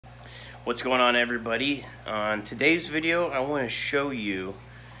What's going on, everybody? On today's video I want to show you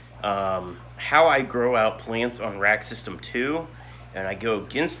how I grow out plants on rack system 2, and I go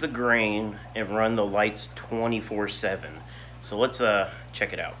against the grain and run the lights 24/7. So let's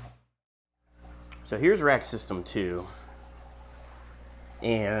check it out. So here's rack system 2,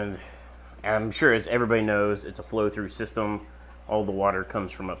 and I'm sure, as everybody knows, it's a flow-through system. All the water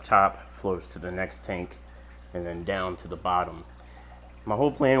comes from up top, flows to the next tank, and then down to the bottom. My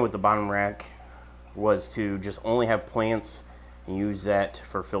whole plan with the bottom rack was to just only have plants and use that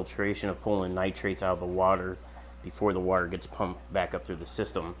for filtration of pulling nitrates out of the water before the water gets pumped back up through the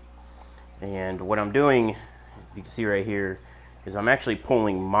system. And what I'm doing, you can see right here, is I'm actually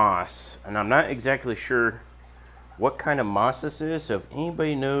pulling moss, and I'm not exactly sure what kind of moss this is, so if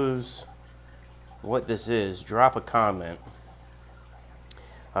anybody knows what this is, drop a comment.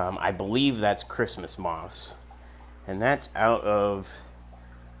 I believe that's Christmas moss, and that's out of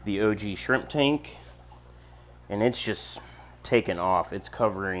the OG shrimp tank, and it's just taken off. It's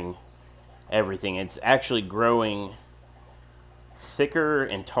covering everything. It's actually growing thicker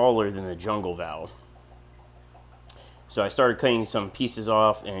and taller than the jungle val. So I started cutting some pieces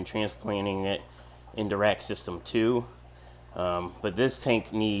off and transplanting it into rack system 2. But this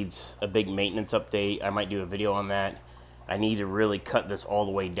tank needs a big maintenance update. I might do a video on that. I need to really cut this all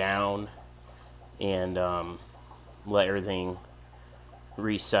the way down and let everything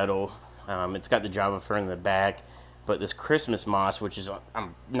resettle. It's got the Java fern in the back, but this Christmas moss, which is,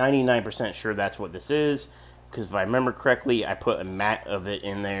 I'm 99% sure that's what this is, because if I remember correctly, I put a mat of it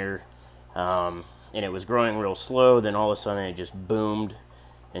in there, and it was growing real slow. Then all of a sudden it just boomed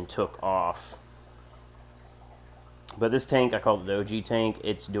and took off. But this tank, I call it the OG tank.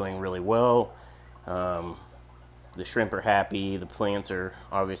 It's doing really well. The shrimp are happy, the plants are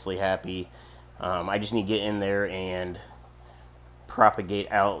obviously happy. I just need to get in there and propagate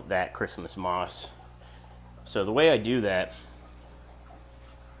out that Christmas moss. So the way I do that,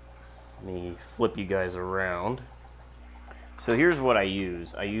 let me flip you guys around. So here's what I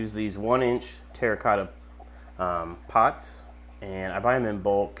use. I use these 1-inch terracotta pots, and I buy them in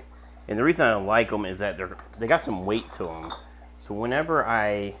bulk. And the reason I like them is that they got some weight to them. So whenever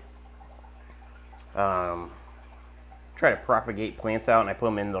I try to propagate plants out and I put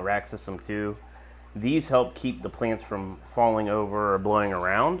them in the rack system 2, these help keep the plants from falling over or blowing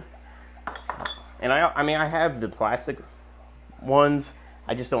around. And I mean, I have the plastic ones.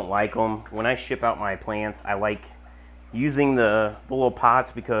 I just don't like them. When I ship out my plants, I like using the little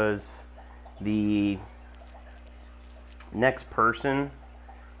pots, because the next person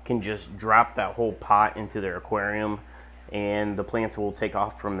can just drop that whole pot into their aquarium and the plants will take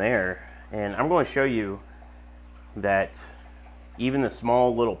off from there. And I'm going to show you that even the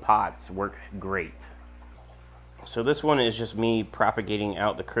small little pots work great. So this one is just me propagating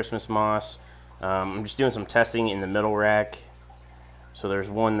out the Christmas moss. I'm just doing some testing in the middle rack. So there's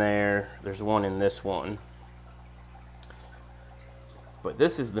one there, there's one in this one. But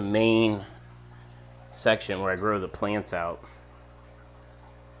this is the main section where I grow the plants out.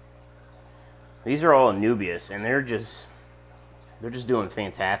 These are all Anubias, and they're just doing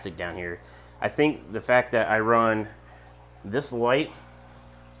fantastic down here. I think the fact that I run this light,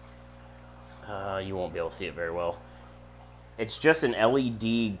 you won't be able to see it very well. It's just an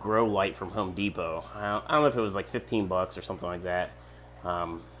LED grow light from Home Depot. I don't know if it was like 15 bucks or something like that.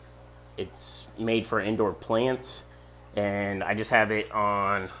 It's made for indoor plants, and I just have it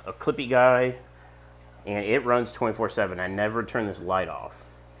on a clippy guy, and it runs 24/7. I never turn this light off.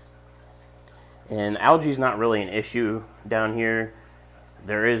 And algae is not really an issue down here.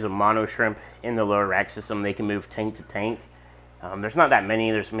 There is a mono shrimp in the lower rack system. They can move tank to tank. There's not that many.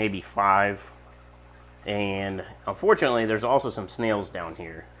 There's maybe 5. And unfortunately, there's also some snails down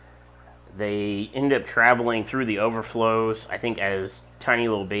here. They end up traveling through the overflows, I think, as tiny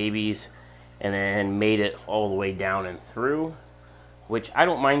little babies, and then made it all the way down and through, which I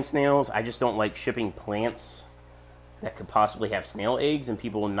don't mind snails. I just don't like shipping plants that could possibly have snail eggs and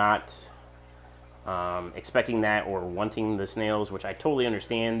people not expecting that or wanting the snails, which I totally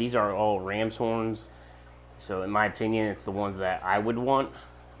understand. These are all ram's horns, so in my opinion, it's the ones that I would want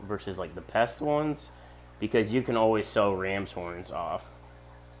versus like the pest ones, because you can always sell ram's horns off.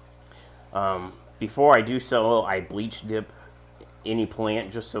 Before I do sell, I bleach dip any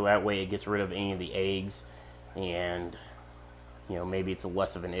plant just so that way it gets rid of any of the eggs, and you know, maybe it's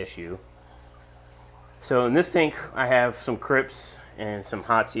less of an issue. So in this tank, I have some Crypts and some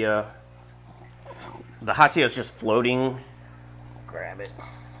Hatsia. The Hatsia is just floating. Grab it.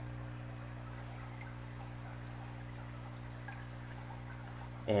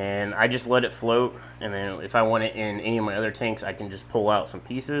 and I just let it float, and then if I want it in any of my other tanks, I can just pull out some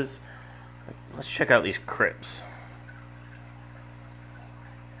pieces. Let's check out these crypts.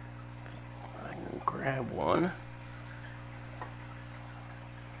 I can grab one.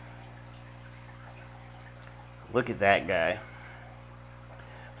 Look at that guy.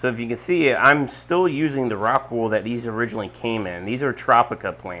 So if you can see, I'm still using the rock wool that these originally came in. These are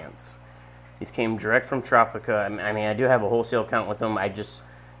Tropica plants. These came direct from Tropica. I mean, I do have a wholesale account with them. I just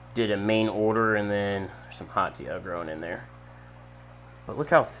did a main order, and then some hot tea I've grown in there. But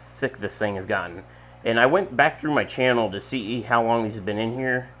look how thick this thing has gotten. And I went back through my channel to see how long these have been in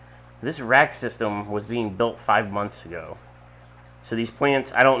here. This rack system was being built 5 months ago. So these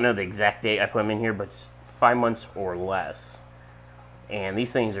plants, I don't know the exact date I put them in here, but it's 5 months or less. And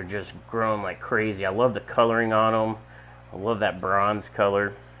these things are just growing like crazy. I love the coloring on them. I love that bronze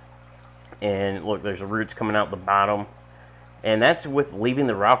color. And look, there's roots coming out the bottom. And that's with leaving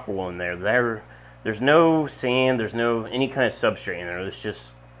the rock wool in there. There's no sand, there's no any kind of substrate in there. It's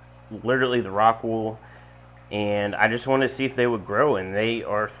just literally the rock wool. And I just wanted to see if they would grow, and they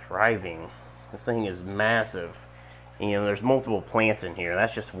are thriving. This thing is massive. And, you know, there's multiple plants in here.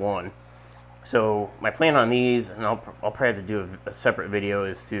 That's just one. So my plan on these, and I'll probably have to do a separate video,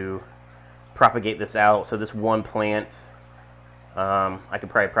 is to propagate this out. So this one plant, I could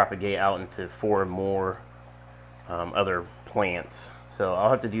probably propagate out into 4 more other plants. So I'll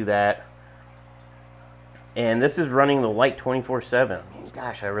have to do that. And this is running the light 24/7. I mean,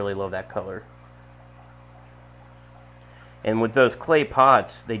 gosh, I really love that color. And with those clay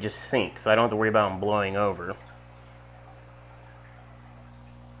pots, they just sink, so I don't have to worry about them blowing over.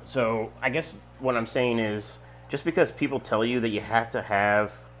 So I guess what I'm saying is, just because people tell you that you have to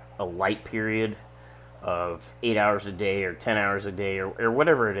have a light period of 8 hours a day or 10 hours a day or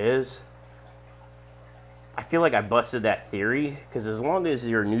whatever it is, I feel like I busted that theory, because as long as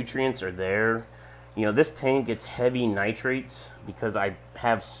your nutrients are there, you know, this tank gets heavy nitrates because I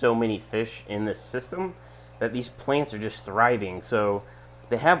have so many fish in this system that these plants are just thriving. So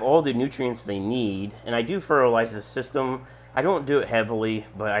they have all the nutrients they need, and I do fertilize the system. I don't do it heavily,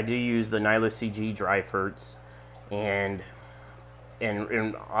 but I do use the Nilo CG dry ferts, and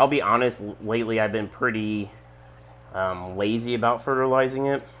I'll be honest, lately I've been pretty lazy about fertilizing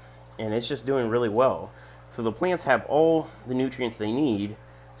it, and it's just doing really well. So the plants have all the nutrients they need.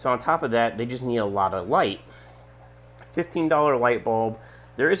 So on top of that, they just need a lot of light. $15 light bulb.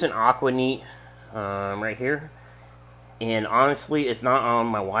 There is an Aqua Neat right here, and honestly, it's not on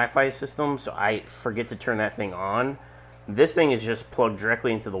my Wi-Fi system, so I forget to turn that thing on. This thing is just plugged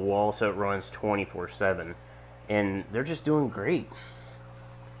directly into the wall, so it runs 24/7, and they're just doing great.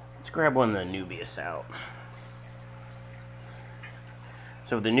 Let's grab one of the Nubius out.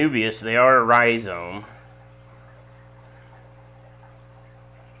 So the Nubius, they are a rhizome,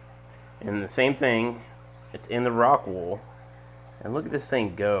 and the same thing, it's in the rock wool, and look at this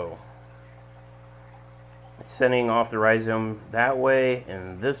thing go. It's sending off the rhizome that way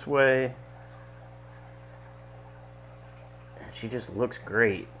and this way. And she just looks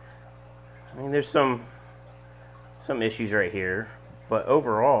great. I mean, there's some issues right here, but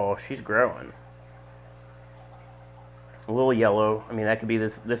overall, she's growing. A little yellow. I mean, that could be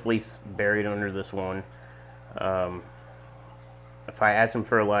this leaf's buried under this one. If I add some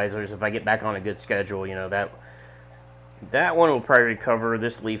fertilizers, if I get back on a good schedule, you know, that one will probably recover.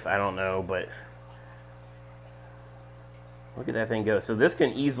 This leaf, I don't know, but look at that thing go. So this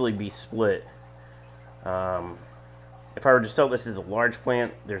can easily be split. If I were to sell this as a large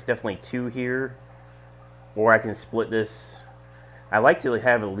plant, there's definitely 2 here, or I can split this. I like to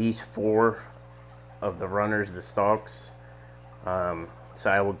have at least 4 of the runners, the stalks. So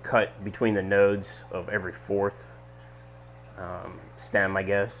I would cut between the nodes of every 4th stem, I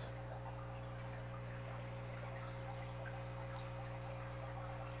guess.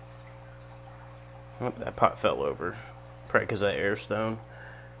 Oh, that pot fell over, probably because of that air stone.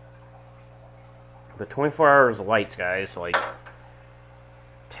 But 24 hours of lights, guys. Like,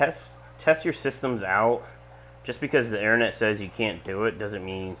 test your systems out. Just because the internet says you can't do it doesn't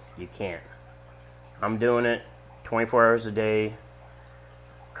mean you can't. I'm doing it 24 hours a day.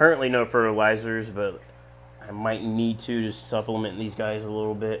 Currently no fertilizers, but I might need to supplement these guys a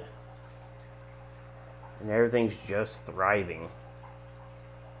little bit. And everything's just thriving.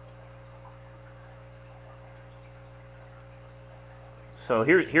 So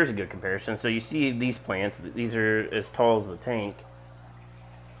here's a good comparison. So you see these plants, these are as tall as the tank.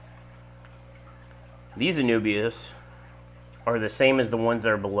 These Anubias are the same as the ones that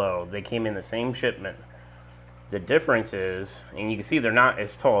are below. They came in the same shipment. The difference is, and you can see they're not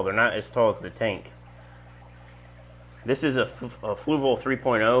as tall. They're not as tall as the tank. This is a Fluval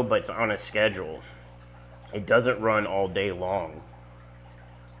 3.0, but it's on a schedule. It doesn't run all day long.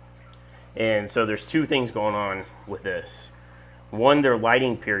 And so there's two things going on with this. One, their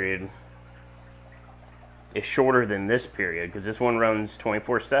lighting period is shorter than this period because this one runs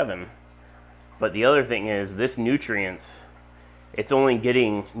 24/7. But the other thing is this nutrients, it's only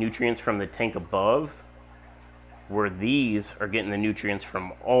getting nutrients from the tank above, where these are getting the nutrients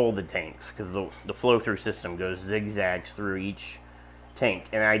from all the tanks because the flow through system goes zigzags through each tank.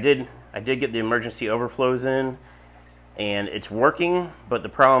 And I did get the emergency overflows in, and it's working, but the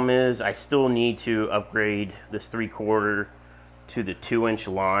problem is I still need to upgrade this 3/4 to the 2-inch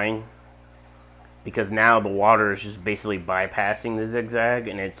line, because now the water is just basically bypassing the zigzag,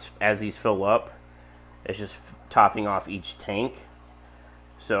 and it's, as these fill up, it's just topping off each tank.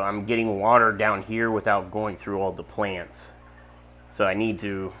 So I'm getting water down here without going through all the plants. So I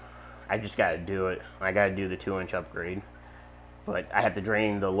just got to do it. I got to do the 2-inch upgrade. But I have to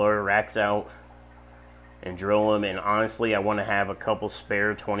drain the lower racks out and drill them. And honestly, I want to have a couple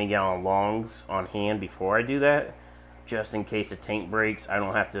spare 20-gallon longs on hand before I do that, just in case a tank breaks. I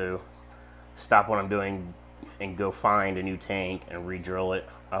don't have to stop what I'm doing and go find a new tank and re-drill it.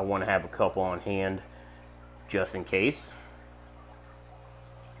 I want to have a couple on hand just in case.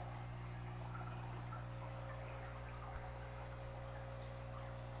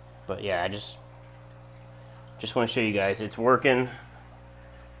 But yeah, I just want to show you guys it's working.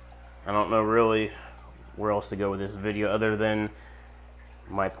 I don't know really where else to go with this video other than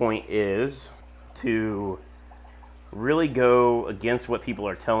my point is to really go against what people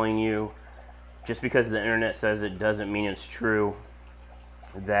are telling you. Just because the internet says it doesn't mean it's true.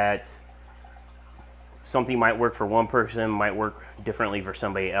 That something might work for one person, might work differently for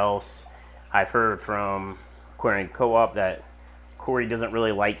somebody else. I've heard from Aquarium Co-op that Corey doesn't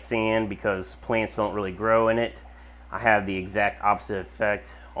really like sand because plants don't really grow in it. I have the exact opposite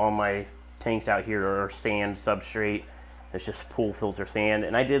effect. All my tanks out here are sand substrate. It's just pool filter sand.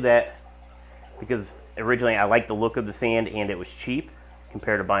 And I did that because originally I liked the look of the sand and it was cheap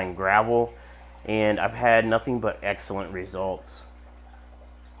compared to buying gravel. And I've had nothing but excellent results.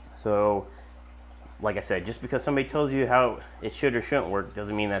 So, like I said, just because somebody tells you how it should or shouldn't work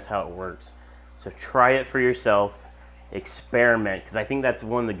doesn't mean that's how it works. So try it for yourself. Experiment, because I think that's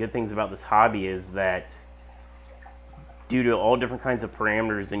one of the good things about this hobby is that due to all different kinds of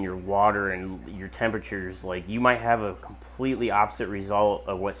parameters in your water and your temperatures, like you might have a completely opposite result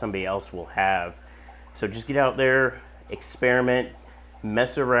of what somebody else will have. So just get out there, experiment,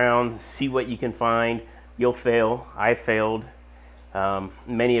 mess around, see what you can find. You'll fail. I failed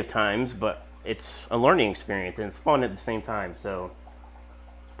many of times, but it's a learning experience and it's fun at the same time. So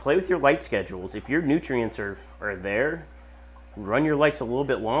play with your light schedules. If your nutrients are there, run your lights a little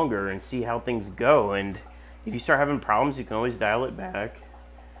bit longer and see how things go. And if you start having problems, you can always dial it back.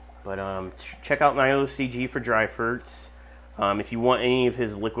 But check out Nilo CG for dry ferts. If you want any of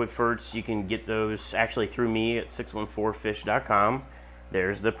his liquid ferts, you can get those actually through me at 614fish.com.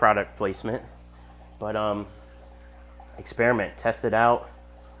 There's the product placement. But experiment, test it out,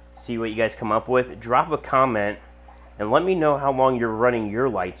 see what you guys come up with. Drop a comment and let me know how long you're running your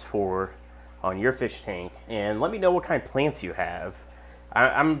lights for on your fish tank, and let me know what kind of plants you have.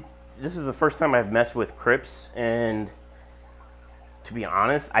 This is the first time I've messed with Crypts, and to be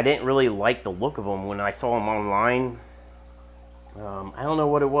honest, I didn't really like the look of them when I saw them online. I don't know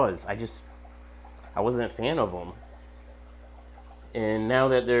what it was. I wasn't a fan of them. And now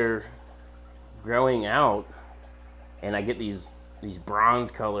that they're growing out, and I get these bronze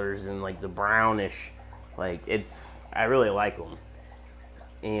colors and like the brownish, like I really like them.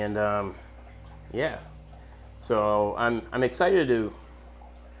 And yeah, so I'm excited to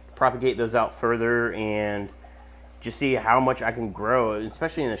propagate those out further and just see how much I can grow,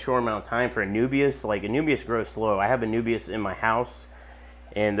 especially in a short amount of time for Anubias. Like Anubias grows slow. I have Anubias in my house,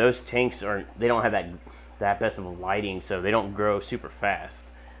 and those tanks they don't have that best of a lighting, so they don't grow super fast.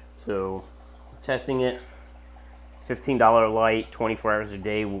 So testing it, $15 light, 24 hours a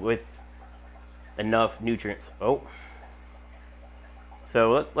day with enough nutrients. Oh,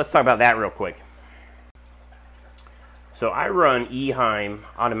 so let's talk about that real quick. So I run Eheim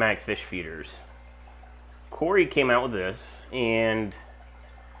automatic fish feeders. Corey came out with this, and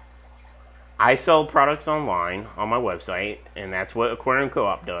I sell products online on my website, and that's what Aquarium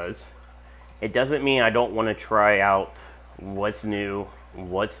Co-op does. It doesn't mean I don't want to try out what's new,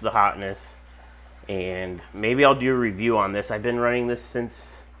 what's the hotness, and maybe I'll do a review on this. I've been running this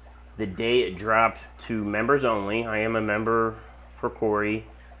since the day it dropped to members only. I am a member for Corey.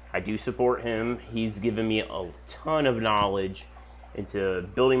 I do support him. He's given me a ton of knowledge into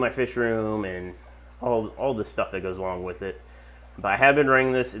building my fish room and all the stuff that goes along with it. But I have been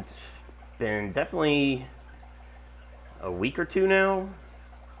running this. It's been definitely a week or two now.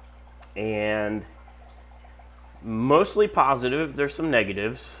 and mostly positive. There's some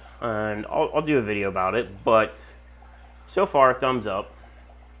negatives, and I'll do a video about it, but so far, thumbs up.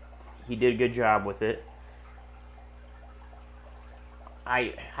 He did a good job with it.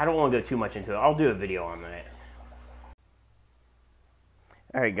 I don't want to go too much into it. I'll do a video on that.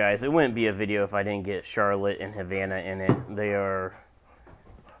 Alright guys, it wouldn't be a video if I didn't get Charlotte and Havana in it. They are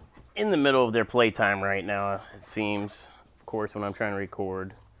in the middle of their playtime right now, it seems. Of course, when I'm trying to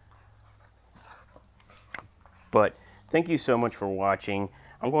record. But thank you so much for watching.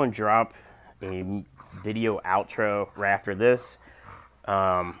 I'm going to drop a video outro right after this.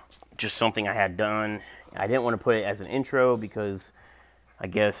 Just something I had done. I didn't want to put it as an intro because I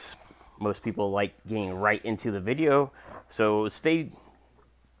guess most people like getting right into the video. So stay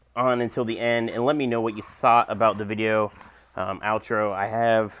on until the end and let me know what you thought about the video outro. I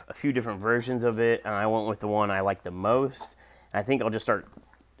have a few different versions of it, and I went with the one I like the most. I think I'll just start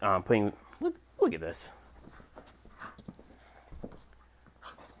putting, look at this.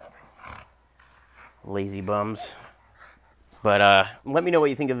 Lazy bums. But let me know what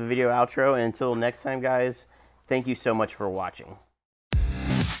you think of the video outro, and until next time guys, thank you so much for watching.